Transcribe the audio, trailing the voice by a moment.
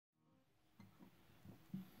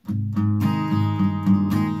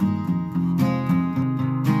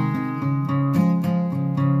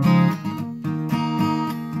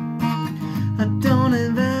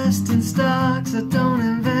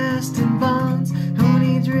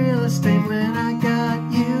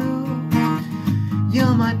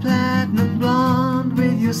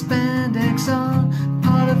spandex on,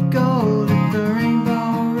 pot of gold at the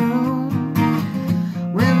rainbow room.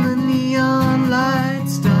 When the neon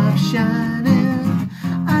lights stop shining,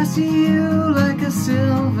 I see you like a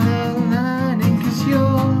silver lining, 'cause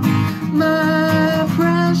you're my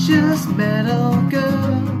precious metal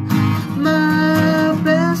girl, my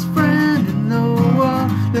best friend in the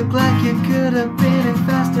world. Look like you could have been in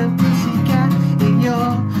Faster Pussycat, in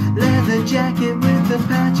your leather jacket with the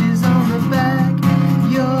patches on the back.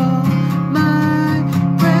 You're my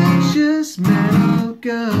precious metal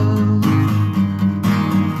girl.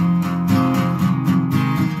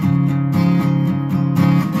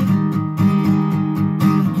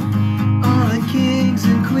 All the kings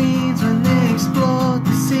and queens, when they explored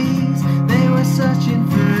the seas, they were searching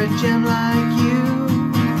for a gem like you.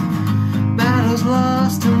 Battles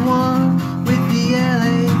lost and won with the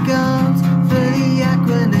LA guns, for the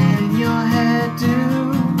Aquanet in your hairdo.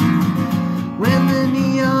 When the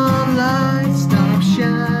neon lights stop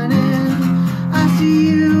shining, I see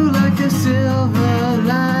you like a silver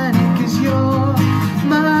lining, 'cause you're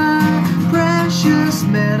my precious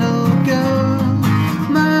metal girl,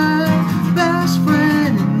 my best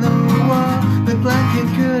friend in the world. Look like you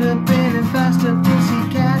could have been in Faster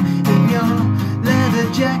Pussycat, in your leather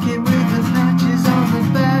jacket with the patches on the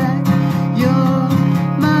back. You're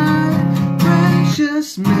my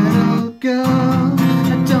precious metal girl.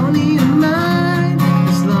 I don't need a mind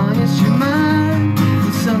as long as you're mine.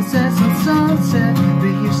 The sunset's on sunset,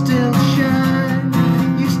 but you still shine.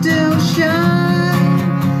 You still shine,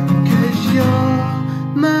 'cause you're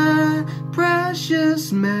my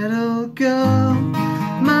precious metal girl,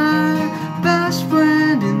 my best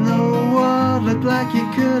friend in the world. Look like you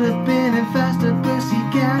could have been in Faster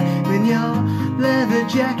Pussycat, in your leather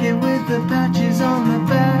jacket with the patches on the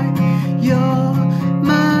back. You're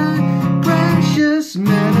my precious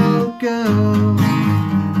metal girl.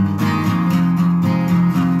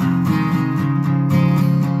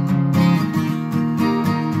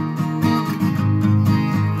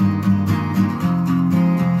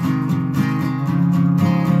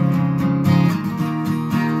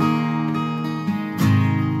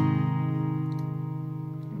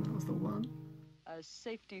 That was the one.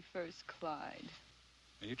 Safety first, Clyde.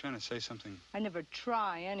 Are you trying to say something? I never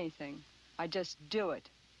try anything. I just do it.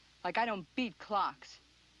 Like I don't beat clocks.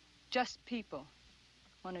 Just people.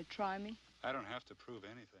 Want to try me? I don't have to prove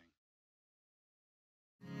anything.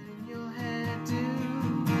 In your hairdo,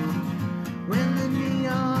 when the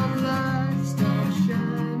neon lights start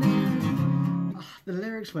shining. Oh, the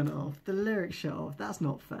lyrics went off. The lyrics shut off. That's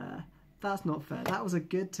not fair. That's not fair. That was a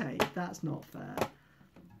good take. That's not fair.